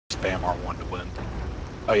spam R1 to win.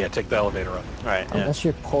 Oh yeah, take the elevator up. Right, yeah. Unless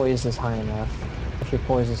your poise is high enough. If your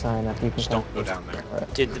poise is high enough, you can Just don't go down there.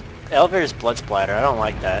 Right. Dude, the elevator's blood splatter. I don't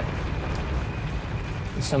like that.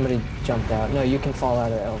 Somebody jumped out. No, you can fall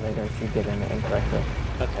out of the elevator if you get in it incorrectly.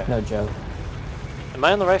 Okay. No joke. Am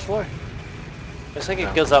I on the right floor? Looks like it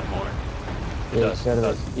No. goes up more. Yeah, does, you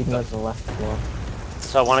does, can go does. to the left floor.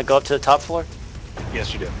 So I want to go up to the top floor?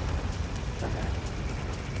 Yes, you do. Okay.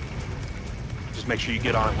 Just make sure you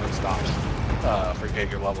get on it when it stops. For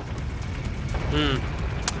your level. I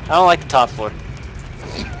don't like the top floor.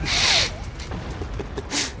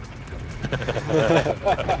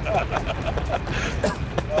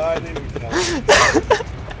 I knew he was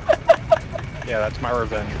Yeah, that's my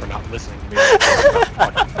revenge for not listening to me.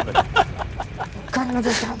 Colonel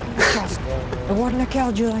just got me in the chest. It wouldn't have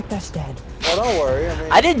killed you like this did. Well, don't worry. I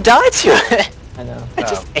mean, I didn't die to it! I know. I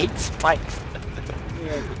just ate spikes.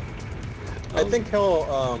 yeah. I think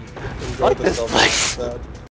he'll enjoy Fuck the this silver place. instead.